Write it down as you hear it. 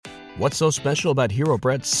What's so special about Hero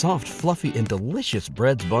Bread's soft, fluffy, and delicious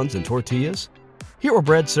breads, buns, and tortillas? Hero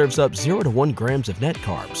Bread serves up 0 to 1 grams of net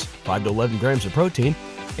carbs, 5 to 11 grams of protein,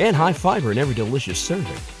 and high fiber in every delicious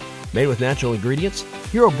serving. Made with natural ingredients,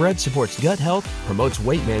 Hero Bread supports gut health, promotes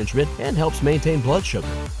weight management, and helps maintain blood sugar.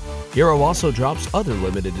 Hero also drops other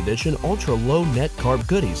limited edition ultra-low net carb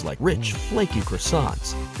goodies like rich, flaky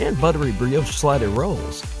croissants and buttery brioche slider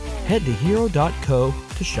rolls. Head to hero.co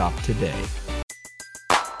to shop today.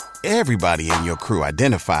 Everybody in your crew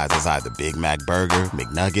identifies as either Big Mac Burger,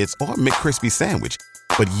 McNuggets, or McCrispy Sandwich.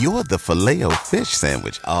 But you're the Filet-O-Fish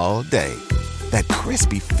Sandwich all day. That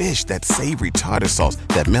crispy fish, that savory tartar sauce,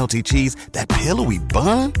 that melty cheese, that pillowy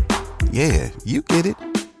bun. Yeah, you get it.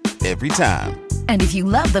 Every time. And if you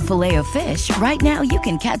love the Filet-O-Fish, right now you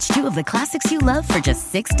can catch 2 of the classics you love for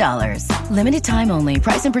just $6. Limited time only.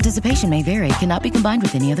 Price and participation may vary. Cannot be combined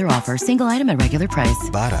with any other offer. Single item at regular price.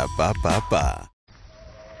 Ba-da-ba-ba-ba.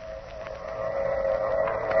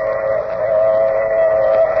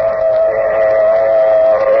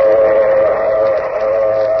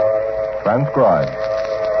 Transcribed.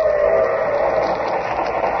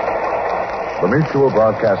 The Mutual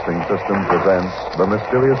Broadcasting System presents The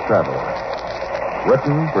Mysterious Traveler.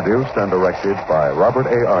 Written, produced, and directed by Robert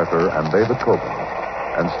A. Arthur and David Coben,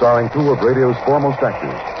 and starring 2 of radio's foremost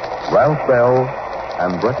actors, Ralph Bell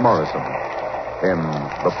and Brett Morrison, in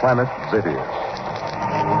The Planet Zitius.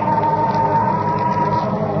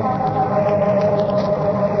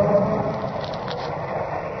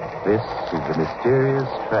 This is the Mysterious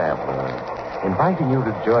Traveler, inviting you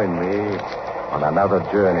to join me on another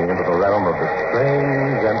journey into the realm of the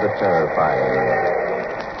strange and the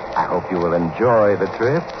terrifying. I hope you will enjoy the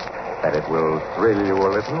trip, that it will thrill you a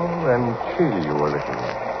little and chill you a little.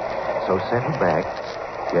 So settle back,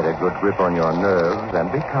 get a good grip on your nerves, and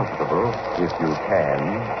be comfortable, if you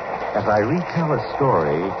can, as I retell a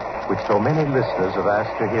story which so many listeners have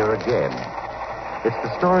asked to hear again. It's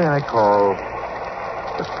the story I call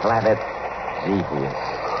The Planet Zitius.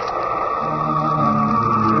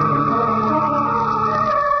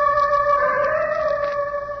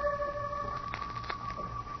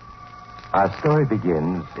 Our story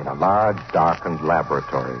begins in a large, darkened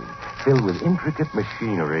laboratory filled with intricate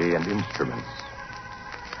machinery and instruments.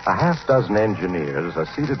 A half-dozen engineers are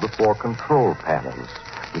seated before control panels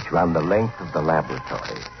which run the length of the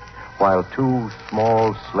laboratory, while 2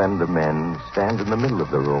 small, slender men stand in the middle of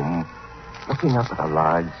the room looking up at a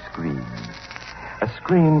large screen. A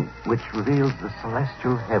screen which reveals the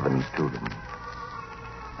celestial heavens to them.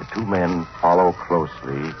 The 2 men follow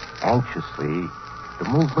closely, anxiously, the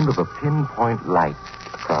movement of a pinpoint light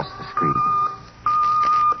across the screen.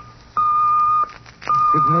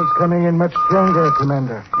 Signal's coming in much stronger,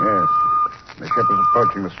 Commander. Yes. The ship is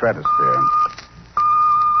approaching the stratosphere.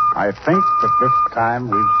 I think that this time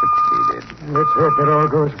we've succeeded. Let's hope it all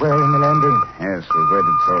goes well in the landing. Yes, we've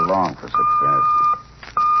waited so long for success.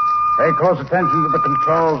 Pay close attention to the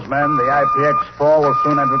controls, men. The IPX-4 will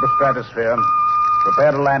soon enter the stratosphere.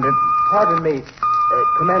 Prepare to land it. Pardon me,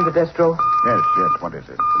 Commander Destro? Yes, what is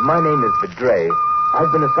it? My name is Vidray.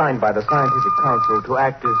 I've been assigned by the Scientific Council to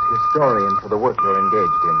act as historian for the work you're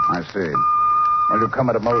engaged in. I see. Well, you come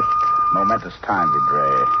at a most momentous time,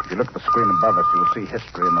 Vidray. If you look at the screen above us, you will see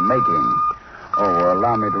history in the making. Oh,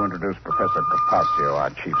 allow me to introduce Professor Capaccio, our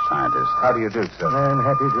chief scientist. How do you do, sir? I'm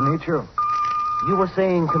happy to meet you. You were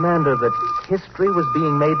saying, Commander, that history was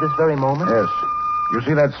being made this very moment? Yes. You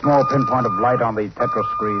see that small pinpoint of light on the tetra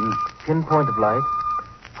screen? Pinpoint of light?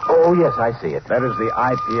 Oh, yes, I see it. That is the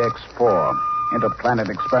IPX-4, Interplanet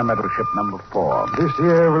Experimental Ship number 4. This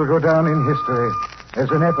year will go down in history as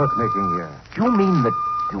an epoch-making year. You mean that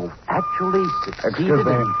you've actually succeeded? Excuse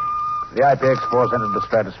me. The IPX-4 has entered the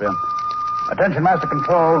stratosphere. Attention, Master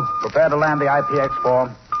Control. Prepare to land the IPX-4.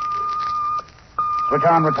 Switch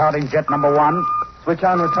on retarding jet number 1. Switch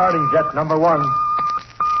on retarding jet number 1.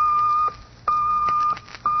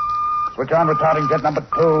 Switch on retarding jet number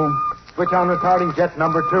 2. Switch on retarding jet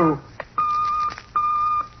number 2.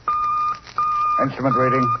 Instrument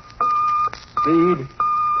reading. Speed,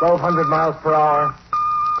 1,200 miles per hour.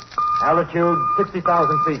 Altitude,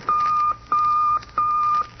 60,000 feet.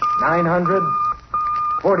 900,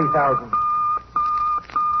 40,000.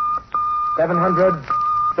 700,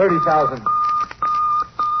 30,000.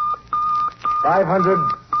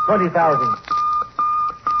 500, 20,000.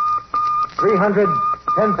 300,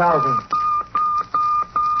 10,000.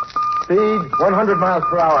 Speed, 100 miles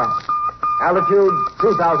per hour. Altitude,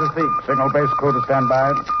 2,000 feet. Signal base crew to stand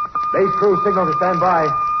by. Base crew signal to stand by.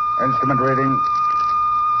 Instrument reading.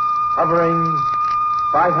 Hovering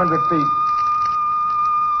 500 feet.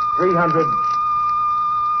 300.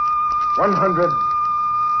 100.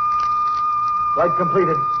 Flight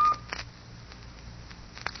completed.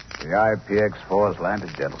 The IPX-4 has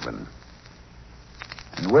landed, gentlemen.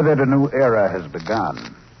 And with it, a new era has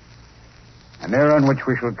begun. An era in which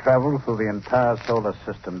we shall travel through the entire solar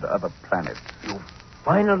system to other planets. You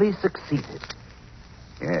finally succeeded.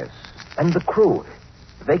 Yes. And the crew,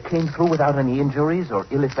 they came through without any injuries or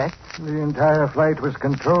ill effects? The entire flight was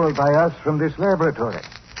controlled by us from this laboratory.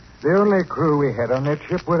 The only crew we had on that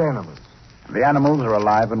ship were animals. The animals are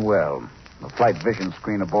alive and well. The flight vision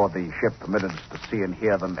screen aboard the ship permitted us to see and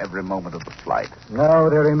hear them every moment of the flight. Now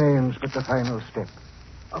there remains but the final step.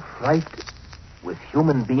 A flight with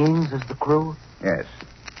human beings as the crew? Yes.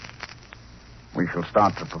 We shall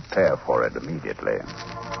start to prepare for it immediately.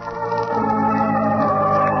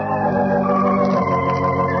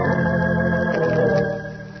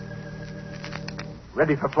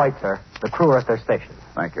 Ready for flight, sir. The crew are at their stations.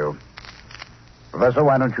 Thank you. Professor,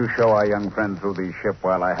 why don't you show our young friend through the ship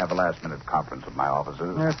while I have a last-minute conference with my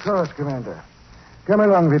officers? Of course, Commander. Come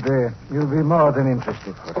along, Vidre. You'll be more than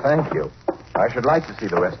interested. Well, thank you. I should like to see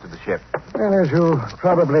the rest of the ship. Well, as you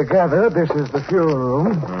probably gathered, this is the fuel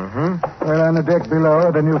room. Mm-hmm. Well, on the deck below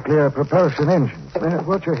are the nuclear propulsion engines.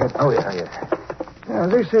 Watch your head. Oh, yeah. Now,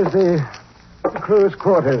 this is the crew's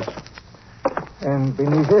quarters. And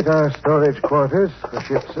beneath it are storage quarters for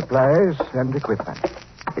ship supplies and equipment.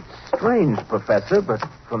 It's strange, Professor, but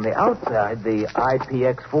from the outside, the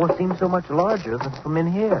IPX-4 seems so much larger than from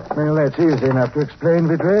in here. Well, that's easy enough to explain,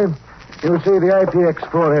 Vidre. You'll see the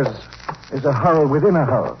IPX-4 is a hull within a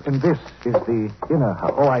hull, and this is the inner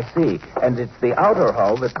hull. Oh, I see. And it's the outer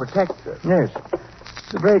hull that protects it. Yes.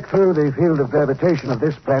 To break through the field of gravitation of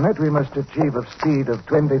this planet, we must achieve a speed of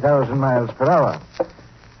 20,000 miles per hour.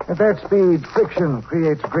 At that speed, friction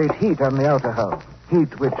creates great heat on the outer hull.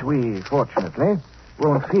 Heat which we, fortunately,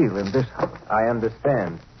 won't feel in this hull. I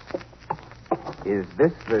understand. Is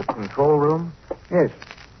this the control room? Yes.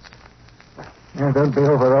 Now, don't be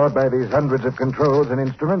overawed by these hundreds of controls and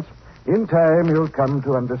instruments. In time, you'll come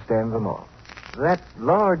to understand them all. That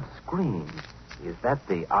large screen, is that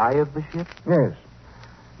the eye of the ship? Yes.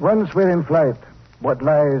 Once we're in flight, what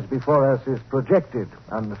lies before us is projected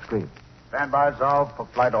on the screen. Stand by, Zal, for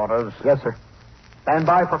flight orders. Yes, sir. Stand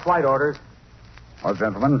by for flight orders. Well,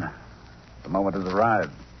 gentlemen, the moment has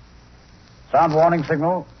arrived. Sound warning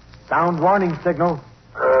signal. Sound warning signal.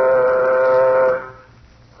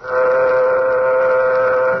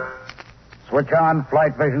 Switch on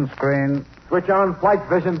flight vision screen. Switch on flight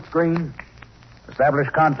vision screen. Establish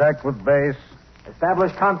contact with base.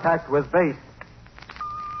 Establish contact with base.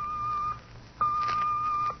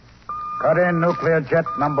 Cut in nuclear jet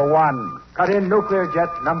number 1. Cut in nuclear jet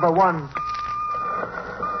number 1.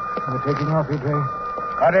 We're taking off, Vidre.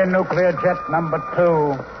 Cut in nuclear jet number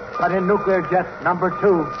 2. Cut in nuclear jet number 2.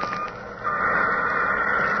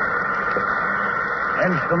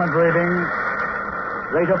 Instrument reading.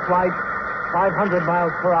 Rate of flight, 500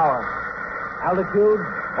 miles per hour. Altitude,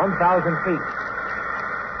 1,000 feet.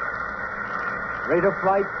 Rate of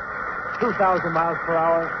flight, 2,000 miles per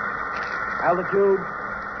hour. Altitude,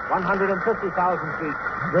 150,000 feet.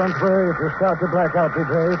 Don't worry if you start to black out,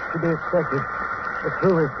 Vidre. It's to be expected. The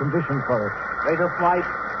crew is conditioned for it. Rate of flight,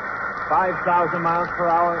 5,000 miles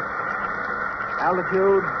per hour.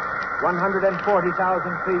 Altitude, 140,000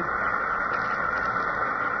 feet.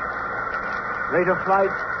 Rate of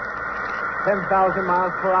flight, 10,000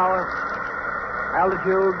 miles per hour.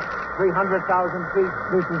 Altitude, 300,000 feet.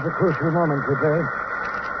 This is the crucial moment, Vidre.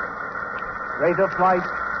 Rate of flight,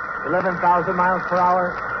 11,000 miles per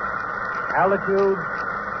hour. Altitude,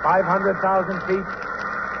 500,000 feet.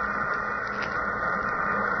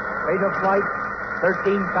 Rate of flight,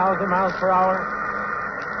 13,000 miles per hour.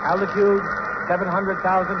 Altitude, 700,000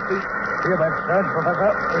 feet. Hear that surge,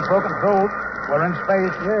 Professor? We've broken through. We're in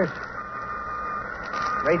space. Yes.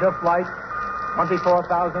 Rate of flight,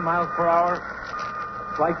 24,000 miles per hour.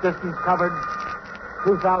 Flight distance covered,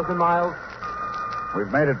 2,000 miles.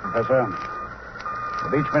 We've made it, Professor.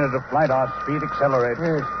 With each minute of flight, our speed accelerates.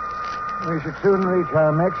 Yes. We should soon reach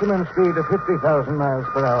our maximum speed of 50,000 miles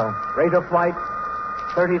per hour. Rate of flight,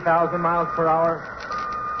 30,000 miles per hour.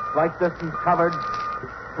 Flight distance covered,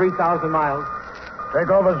 3,000 miles.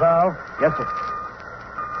 Take over, Zal. Yes, sir.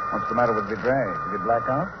 What's the matter with Vidre? Did he black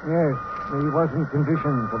out? Yes. He wasn't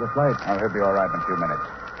conditioned for the flight. Oh, he'll be all right in a few minutes.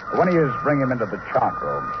 When he is, bring him into the chart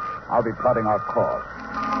room. I'll be plotting our course.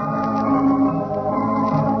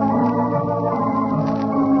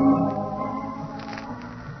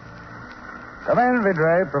 Come in,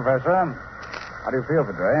 Vidre, Professor. How do you feel,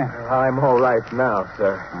 Vidre? I'm all right now,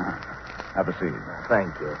 sir. Have a seat.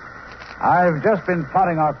 Thank you. I've just been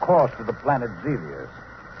plotting our course to the planet Xevious.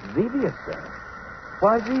 Xevious, sir?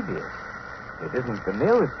 Why Xevious? It isn't the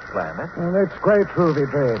nearest planet. Well, that's quite true,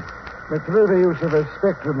 Vidray. But through the use of a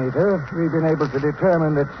spectrometer, we've been able to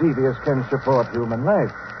determine that Xevious can support human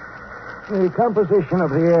life. The composition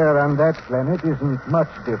of the air on that planet isn't much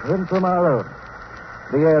different from our own.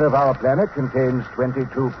 The air of our planet contains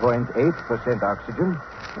 22.8% oxygen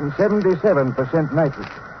and 77%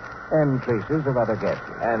 nitrogen, and traces of other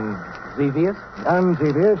gases. And Xevious? On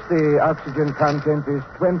Xevious, the oxygen content is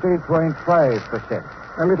 20.5%,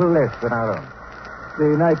 a little less than our own.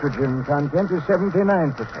 The nitrogen content is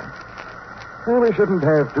 79%. Well, we shouldn't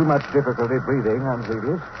have too much difficulty breathing on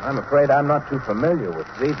Xevious. I'm afraid I'm not too familiar with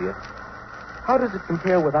Xevious. How does it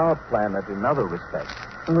compare with our planet in other respects?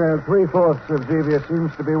 Well, 3/4 of Xevious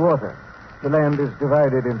seems to be water. The land is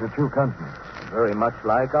divided into 2 continents. Very much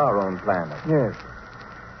like our own planet. Yes.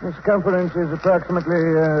 The circumference is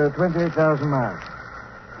approximately 28,000 miles.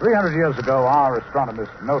 300 years ago, our astronomers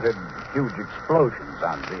noted huge explosions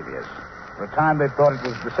on Xevious. For a time, they thought it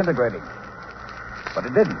was disintegrating. But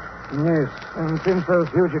it didn't. Yes, and since those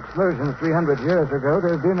huge explosions 300 years ago,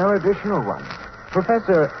 there have been no additional ones.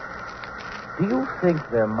 Professor, do you think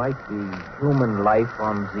there might be human life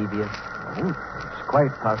on Xevious? Oh, it's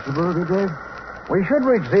quite possible, Vidray. We should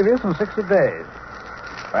reach Xevious in 60 days.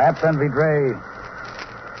 Perhaps, then, Vidray,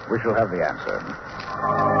 we shall have the answer.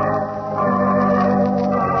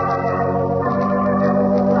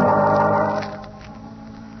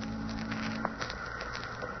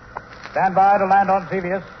 Stand by to land on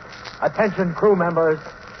Xevious. Attention, crew members.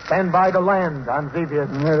 Stand by to land on Xevious.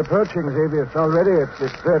 We're approaching Xevious already. It's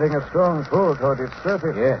exerting a strong pull toward its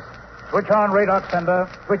surface. Yes. Switch on redox sender.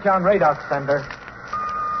 Switch on redox sender.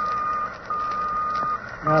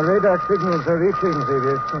 Our radar signals are reaching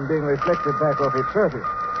Xevious and being reflected back off its surface.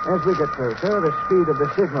 As we get closer, the speed of the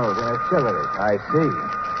signal will accelerate. I see.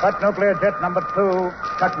 Cut nuclear jet number 2.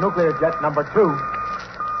 Cut nuclear jet number 2.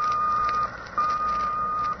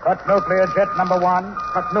 Cut nuclear jet number 1.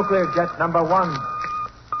 Cut nuclear jet number 1.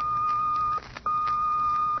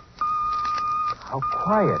 How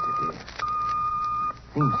quiet it is.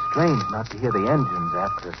 Seems strange not to hear the engines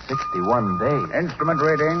after 61 days. Instrument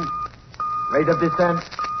reading. Rate of descent,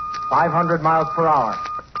 500 miles per hour.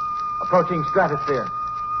 Approaching stratosphere.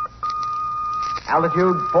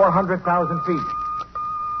 Altitude, 400,000 feet.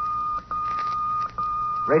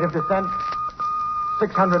 Rate of descent,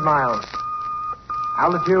 600 miles.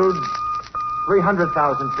 Altitude,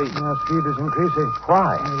 300,000 feet. Our speed is increasing.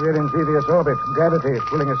 Why? We're in Xevious orbit. Gravity is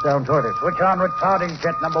pulling us down toward it. Switch on retarding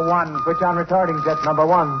jet number 1. Switch on retarding jet number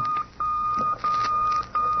 1.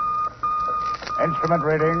 Instrument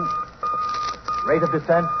reading. Rate of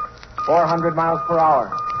descent, 400 miles per hour.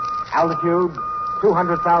 Altitude,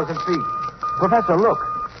 200,000 feet. Professor, look.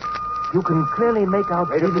 You can clearly make out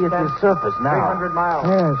Xevious's surface now. 300 miles.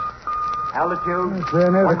 Yes. Altitude, Yes, we're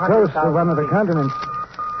near the coast of one of the 100,000 continents.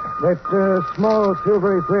 That small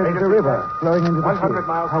silvery thread is a river flowing into the 100 sea.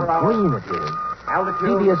 miles How per hour. green it is. Altitude.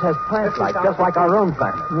 Xevious has plant life, just like our own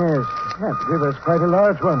planet. Yes, that river's quite a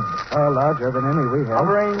large one. Far larger than any we have.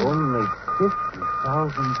 Hovering. Only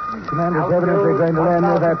 50,000 feet. Commander's Altitude, evidently going to land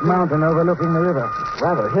near that 1,000 feet. mountain overlooking the river.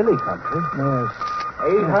 Rather hilly country. Yes.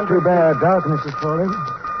 800 It's too bad darkness is falling.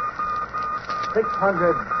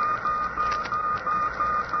 600.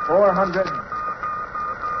 400.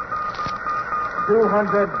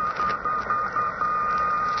 200.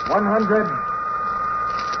 100.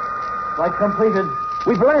 Flight completed.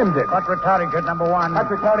 We've landed. Cut retarding jet number 1. Cut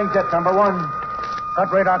retarding jet number 1. Cut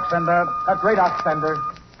redox sender. Cut redox sender.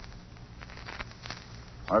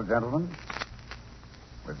 Well, gentlemen,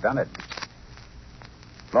 we've done it.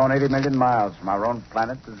 Flown 80 million miles from our own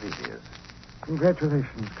planet to Xevious.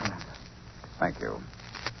 Congratulations, Commander. Thank you.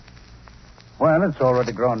 Well, it's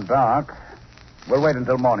already grown dark. We'll wait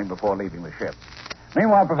until morning before leaving the ship.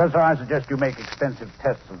 Meanwhile, Professor, I suggest you make extensive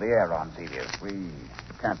tests of the air on Xevious. We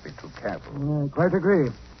can't be too careful. Quite agree.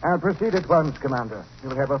 I'll proceed at once, Commander.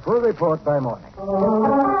 You'll have a full report by morning.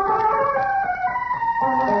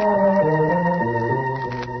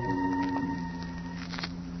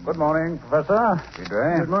 Good morning, Professor.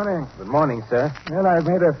 Good morning. Good morning, sir. Well, I've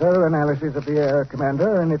made a thorough analysis of the air,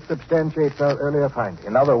 Commander, and it substantiates our earlier findings.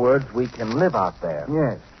 In other words, we can live out there.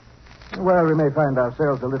 Yes. Well, we may find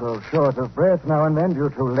ourselves a little short of breath now and then due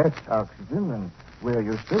to less oxygen than we're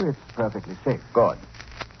used to. It's perfectly safe. Good.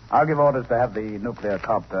 I'll give orders to have the nuclear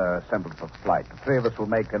copter assembled for flight. The 3 of us will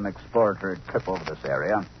make an exploratory trip over this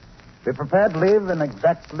area. Be prepared to leave in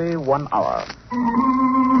exactly 1 hour.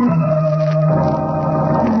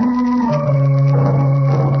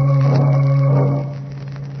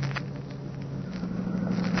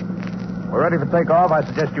 We're ready for takeoff. I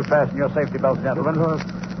suggest you fasten your safety belts, gentlemen. Of course.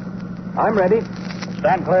 I'm ready.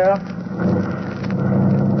 Stand clear.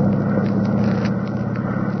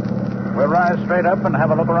 We'll rise straight up and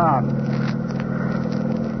have a look around.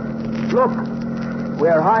 Look,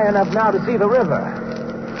 we're high enough now to see the river.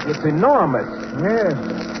 It's enormous. Yes.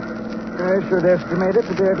 I should estimate it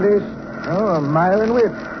to be at least, a mile in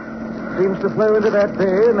width. Seems to flow into that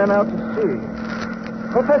bay and then out to sea.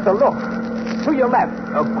 Professor, look. To your left,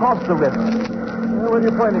 across the river. What are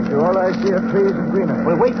you pointing to? All I see are trees and greenery.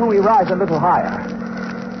 We'll wait till we rise a little higher.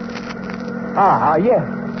 Yes.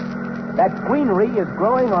 That greenery is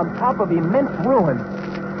growing on top of immense ruins.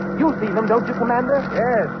 You see them, don't you, Commander?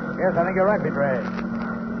 Yes, I think you're right, Vidray.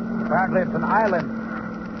 Apparently it's an island.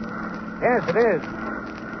 Yes, it is.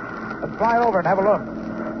 Let's fly over and have a look.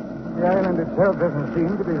 The island itself doesn't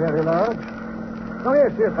seem to be very large. Oh,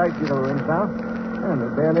 yes, I see the ruins now. And they're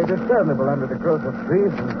barely discernible under the growth of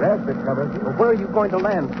trees and grass that covers it. Well, where are you going to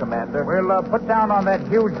land, Commander? We'll put down on that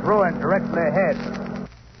huge ruin directly ahead.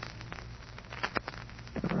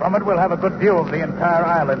 From it, we'll have a good view of the entire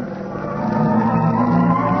island.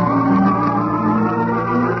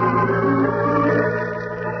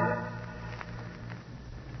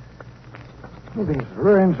 These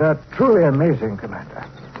ruins are truly amazing, Commander.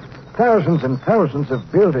 Thousands and thousands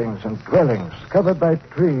of buildings and dwellings covered by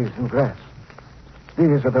trees and grass.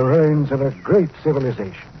 These are the ruins of a great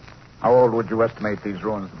civilization. How old would you estimate these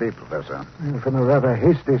ruins to be, Professor? And from a rather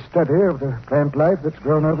hasty study of the plant life that's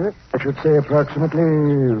grown over it, I should say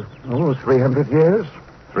approximately, 300 years.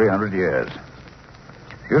 300 years.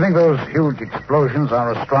 Do you think those huge explosions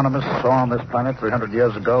our astronomers saw on this planet 300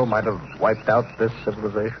 years ago might have wiped out this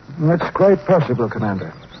civilization? That's quite possible,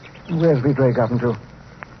 Commander. Where's Vidray gotten to?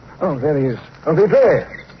 Oh, there he is. Oh, Vidray,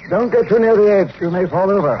 don't get too near the edge. You may fall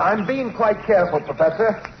over. I'm being quite careful,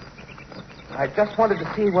 Professor. I just wanted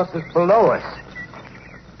to see what was below us.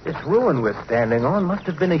 This ruin we're standing on must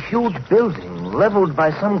have been a huge building leveled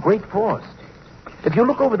by some great force. If you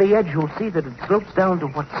look over the edge, you'll see that it slopes down to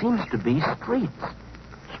what seems to be streets.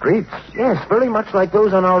 Streets? Yes, very much like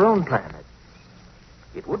those on our own planet.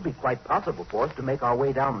 It would be quite possible for us to make our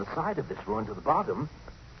way down the side of this ruin to the bottom.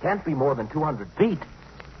 Can't be more than 200 feet.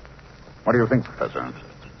 What do you think, Professor?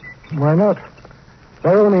 Why not?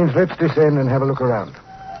 By all means, let's descend and have a look around.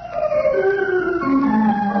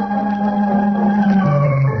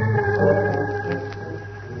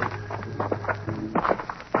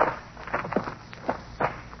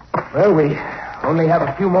 Well, we only have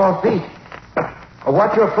a few more feet.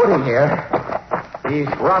 Watch your footing here. These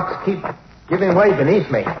rocks keep giving way beneath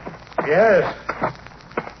me. Yes.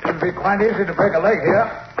 It'd be quite easy to break a leg here.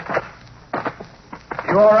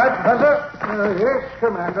 You all right, Professor? Yes,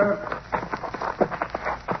 Commander.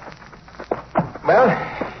 Well,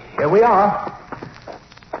 here we are.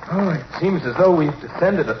 Oh, it seems as though we've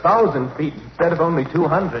descended 1,000 feet instead of only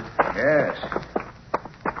 200. Yes.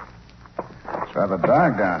 It's rather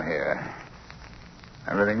dark down here.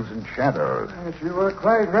 Everything's in shadows. Yes, you were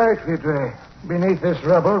quite right, Vidray. Beneath this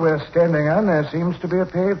rubble we're standing on, there seems to be a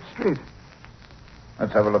paved street.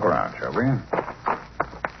 Let's have a look around, shall we?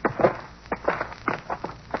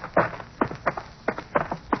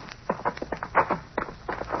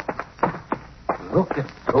 Look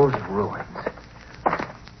at those ruins.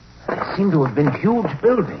 They seem to have been huge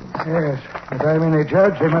buildings. Yes, if I'm any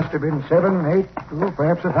judge, they must have been 7, 8,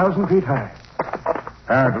 perhaps 1,000 feet high.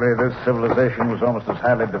 Apparently, this civilization was almost as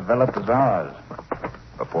highly developed as ours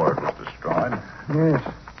before it was destroyed. Yes.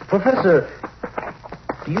 Professor,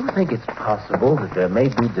 do you think it's possible that there may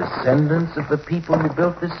be descendants of the people who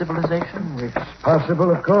built this civilization? It's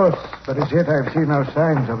possible, of course, but as yet I've seen no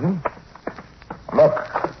signs of them. Look,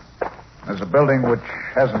 there's a building which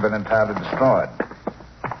hasn't been entirely destroyed.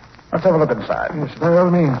 Let's have a look inside. Yes, by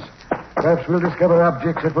all means. Perhaps we'll discover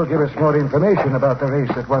objects that will give us more information about the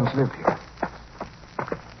race that once lived here.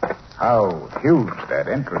 How huge that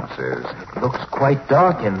entrance is. It looks quite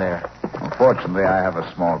dark in there. Unfortunately, I have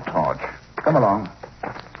a small torch. Come along.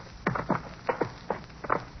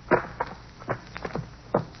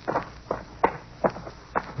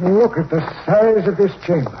 Look at the size of this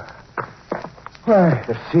chamber. Why,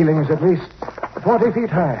 the ceiling is at least 40 feet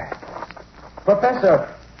high.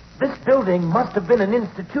 Professor, this building must have been an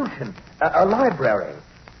institution, a library.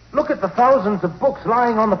 Look at the thousands of books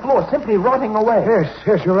lying on the floor, simply rotting away.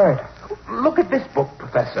 Yes, you're right. Look at this book,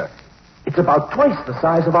 Professor. It's about twice the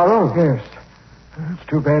size of our own. Yes. It's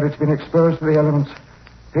too bad it's been exposed to the elements.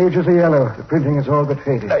 Pages are yellow. The printing is all but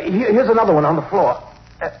faded. Here's another one on the floor.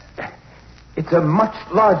 It's a much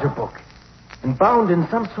larger book and bound in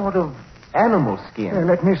some sort of animal skin.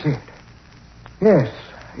 Let me see it.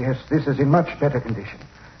 Yes, this is in much better condition.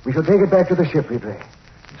 We shall take it back to the ship, Vidray.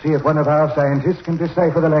 See if one of our scientists can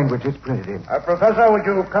decipher the language it's printed in. Professor, would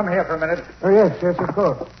you come here for a minute? Oh, yes, of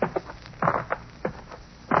course.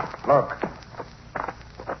 Look.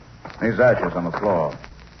 These ashes on the floor.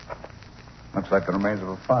 Looks like the remains of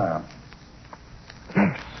a fire.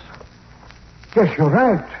 Yes. Yes, you're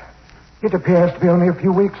right. It appears to be only a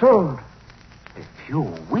few weeks old. A few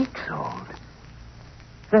weeks old?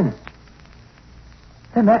 Then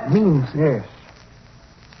that means... Yes.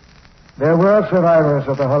 There were survivors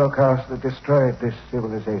of the Holocaust that destroyed this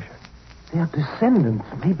civilization. Their descendants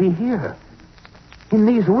may be here, in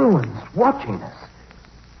these ruins, watching us.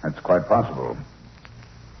 That's quite possible.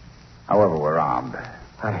 However, we're armed.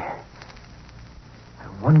 I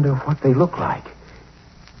wonder what they look like.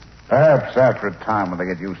 Perhaps after a time when they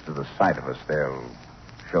get used to the sight of us, they'll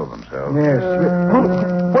show themselves. Yes.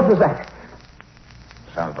 What was that?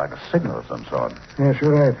 Sounds like a signal of some sort. Yes,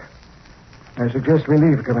 you're right. I suggest we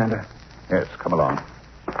leave, Commander. Yes, come along.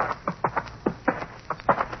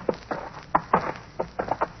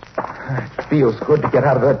 It feels good to get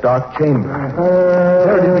out of that dark chamber.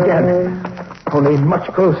 There it is again. Only much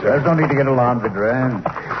closer. There's no need to get alarmed, Vidra.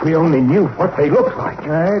 If we only knew what they look like.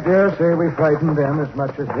 I dare say we frighten them as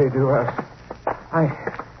much as they do us.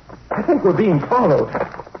 I think we're being followed.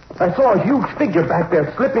 I saw a huge figure back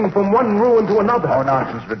there slipping from one ruin to another. Oh,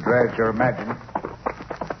 nonsense, Vidra. It's your imagining.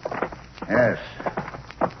 Yes.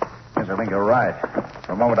 Yes, I think you're right.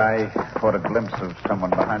 For a moment, I caught a glimpse of someone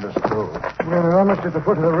behind us, too. Well, we're almost at the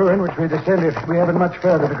foot of the ruin, which we descended. We haven't much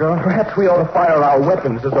further to go. Perhaps we ought to fire our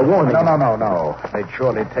weapons as a warning. No. They'd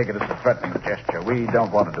surely take it as a threatening gesture. We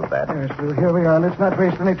don't want to do that. Yes, well, here we are. Let's not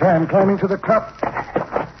waste any time climbing to the top.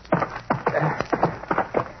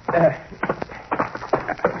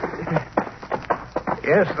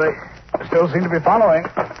 Yes, they still seem to be following.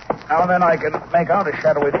 Now and then I can make out a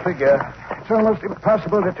shadowy figure. It's almost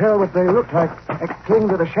impossible to tell what they look like. They cling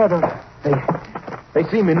to the shadows. They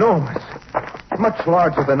seem enormous. Much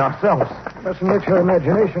larger than ourselves. Mustn't let your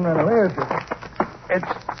imagination run away with you.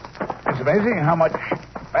 It's amazing how much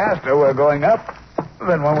faster we're going up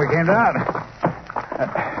than when we came down.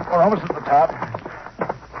 We're almost at the top.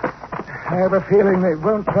 I have a feeling they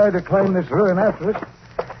won't try to climb this ruin after us.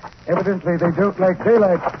 Evidently, they don't like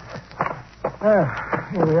daylight. Ah,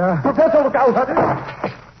 here we are. Professor, look out! That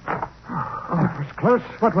was close.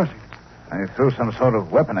 What was it? They threw some sort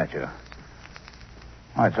of weapon at you.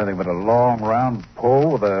 Oh, it's nothing but a long, round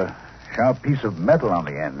pole with a sharp piece of metal on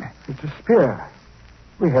the end. It's a spear.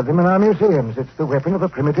 We have them in our museums. It's the weapon of a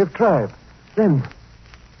primitive tribe. Then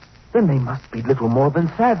they must be little more than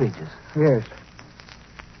savages. Yes.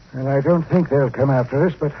 And I don't think they'll come after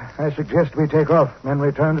us, but I suggest we take off and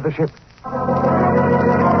return to the ship.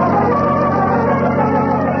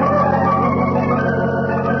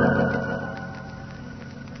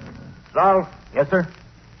 Ralph? Yes, sir?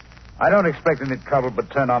 I don't expect any trouble, but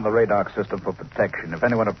turn on the radar system for protection. If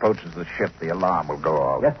anyone approaches the ship, the alarm will go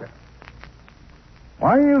off. Yes, sir.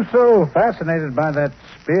 Why are you so fascinated by that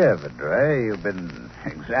spear, Vidra? You've been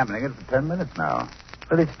examining it for 10 minutes now.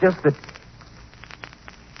 Well, it's just that...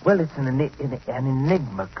 Well, it's an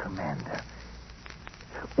enigma, Commander.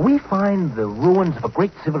 We find the ruins of a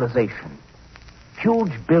great civilization.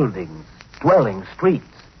 Huge buildings, dwellings, streets.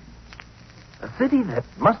 A city that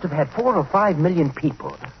must have had 4 or 5 million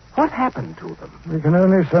people. What happened to them? We can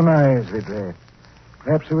only surmise, Vidra.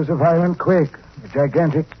 Perhaps it was a violent quake, a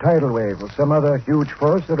gigantic tidal wave, or some other huge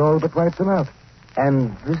force that all but wiped them out.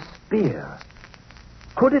 And this spear...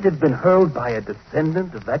 Could it have been hurled by a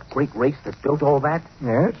descendant of that great race that built all that?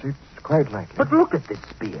 Yes, it's quite likely. But look at this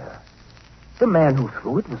spear. The man who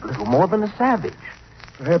threw it was little more than a savage.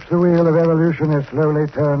 Perhaps the wheel of evolution has slowly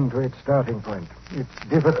turned to its starting point. It's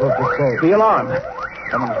difficult to say. The alarm.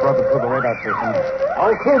 Someone's broken through the radar system.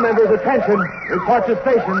 All crew members, attention. Report to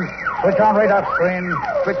stations. Switch on radar screen.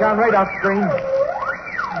 Switch on radar screen.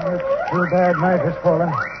 It's too bad night has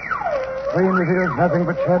fallen. Screen reveals nothing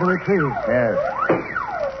but shadowy trees. Yes.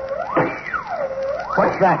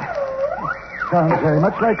 What's that? Sounds very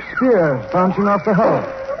much like spears bouncing off the hull.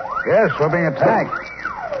 Yes, we're being attacked.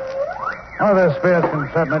 One of those spears can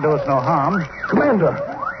certainly do us no harm. Commander,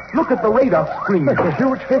 look at the radar screen. It's a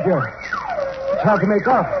huge figure. It's hard to make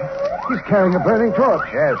out. He's carrying a burning torch.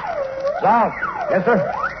 Yes. South. Yes, sir.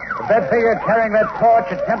 If that figure carrying that torch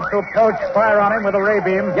attempts to approach, fire on him with a ray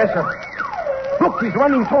beam. Yes, sir. Look, he's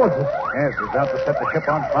running towards us. Yes, he's out to set the ship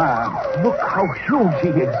on fire. Look how huge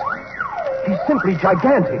he is. He's simply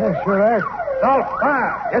gigantic. Yes, you're right. Salt,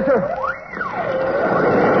 fire. Yes, sir.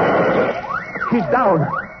 He's down.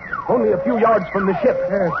 Only a few yards from the ship.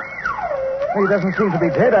 Yes. He doesn't seem to be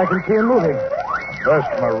dead. I can see him moving. Burst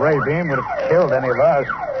from a ray beam would have killed any of us.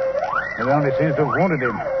 It only seems to have wounded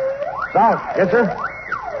him. Salt. Yes, sir.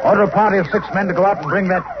 Order a party of 6 men to go out and bring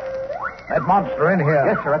that monster in here.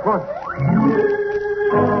 Yes, sir, at once.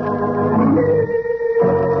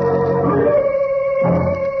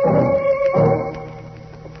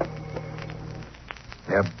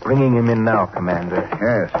 Bringing him in now, Commander.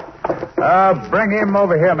 Yes. Bring him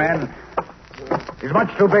over here, man. He's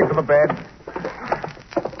much too big for the bed.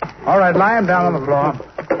 All right, lie him down on the floor.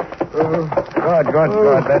 Good.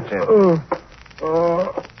 That's it.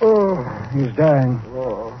 He's dying.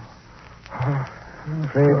 I'm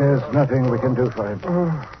afraid there's nothing we can do for him.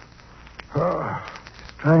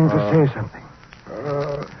 He's trying to say something.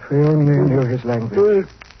 If we only knew his language.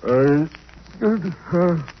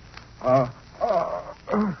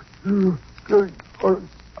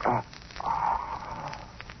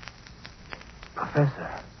 Professor.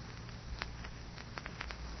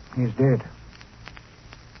 He's dead.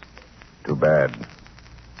 Too bad.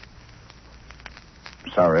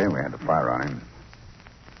 Sorry we had to fire on him.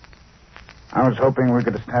 I was hoping we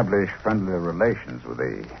could establish friendly relations with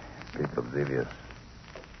the people of Xevious.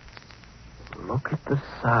 Look at the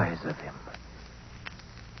size of him.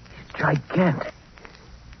 He's gigantic.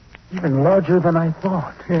 Even larger than I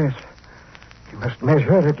thought. Yes. You must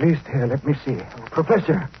measure at least. Here, let me see.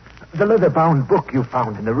 Professor, the leather-bound book you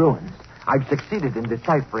found in the ruins. I've succeeded in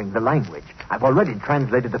deciphering the language. I've already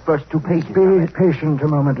translated the first 2 pages. Be patient a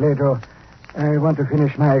moment, Ledro. I want to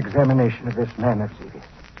finish my examination of this man of Xevious.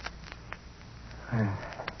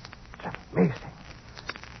 It's amazing.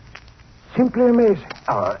 Simply amazing.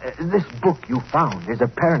 This book you found is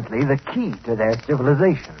apparently the key to their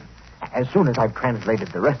civilization. As soon as I've translated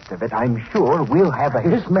the rest of it, I'm sure we'll have a...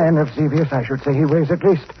 This man of Xevious, I should say he weighs at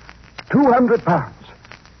least 200 pounds.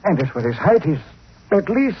 And as for his height, he's at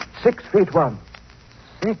least 6 feet 1.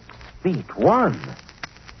 6 feet 1?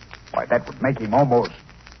 Why, that would make him almost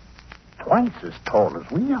twice as tall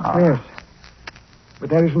as we are. Yes. But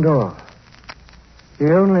that isn't all. He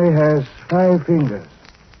only has 5 fingers.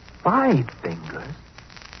 5 fingers?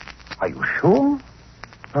 Are you sure?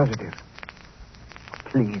 Positive.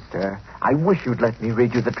 Please, sir, I wish you'd let me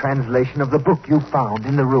read you the translation of the book you found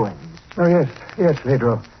in the ruins. Oh, yes,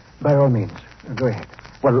 Ledro. By all means. Go ahead.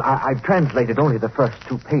 Well, I've translated only the first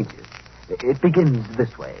 2 pages. It begins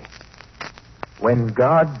this way. When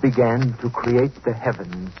God began to create the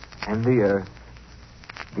heavens and the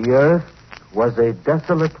earth was a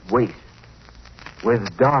desolate waste,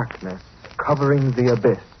 with darkness covering the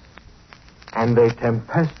abyss, and a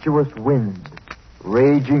tempestuous wind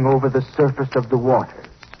raging over the surface of the waters.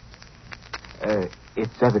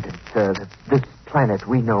 It's evident, sir, that this planet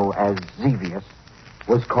we know as Xevious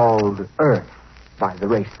was called Earth by the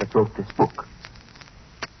race that wrote this book.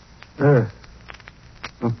 Earth.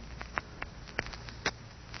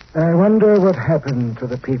 I wonder what happened to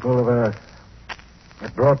the people of Earth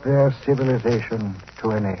that brought their civilization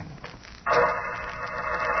to an end.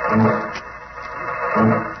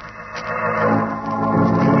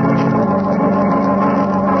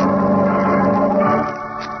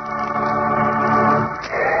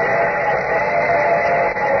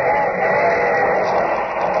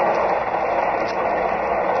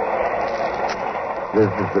 This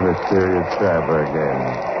is the mysterious traveler again.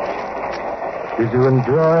 Did you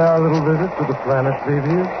enjoy our little visit to the planet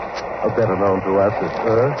Xevious, or better known to us as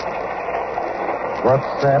Earth?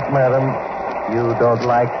 What's that, madam? You don't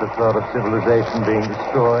like the thought of civilization being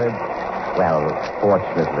destroyed? Well,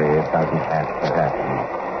 fortunately, it doesn't have to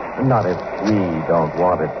happen. Not if we don't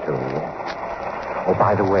want it to. Oh,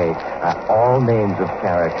 by the way, all names of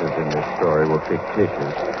characters in this story were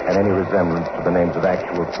fictitious, and any resemblance to the names of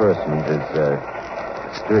actual persons is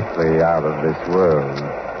strictly out of this world.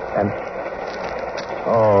 And,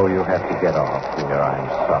 oh, you have to get off here. I'm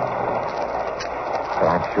sorry. But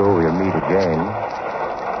I'm sure we'll meet again.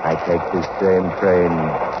 I take this same train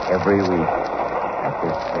every week at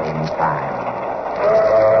this same time.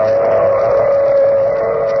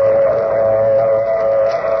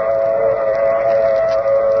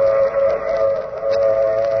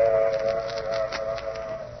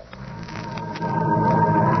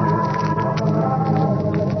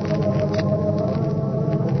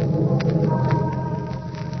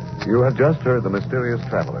 You have just heard The Mysterious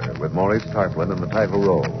Traveler with Maurice Tarplin in the title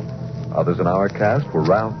role. Others in our cast were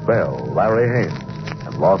Ralph Bell, Larry Haynes,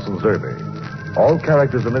 and Lawson Zerbe. All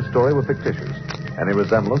characters in this story were fictitious. Any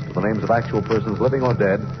resemblance to the names of actual persons living or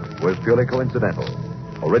dead was purely coincidental.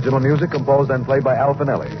 Original music composed and played by Al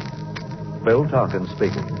Finelli. Bill Tompkins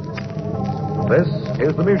speaking. This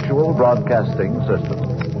is the Mutual Broadcasting System.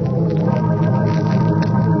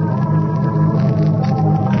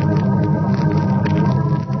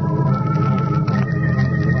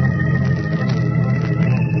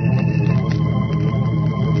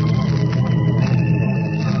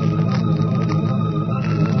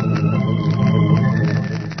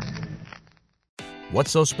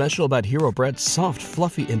 What's so special about Hero Bread's soft,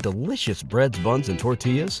 fluffy, and delicious breads, buns, and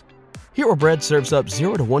tortillas? Hero Bread serves up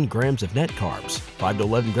 0 to 1 grams of net carbs, 5 to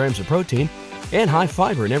 11 grams of protein, and high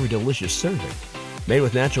fiber in every delicious serving. Made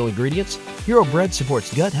with natural ingredients, Hero Bread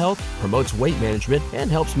supports gut health, promotes weight management,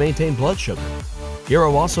 and helps maintain blood sugar.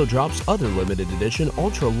 Hero also drops other limited edition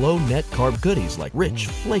ultra-low net carb goodies like rich,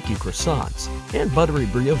 flaky croissants and buttery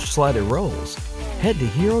brioche slider rolls. Head to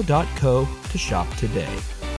hero.co to shop today.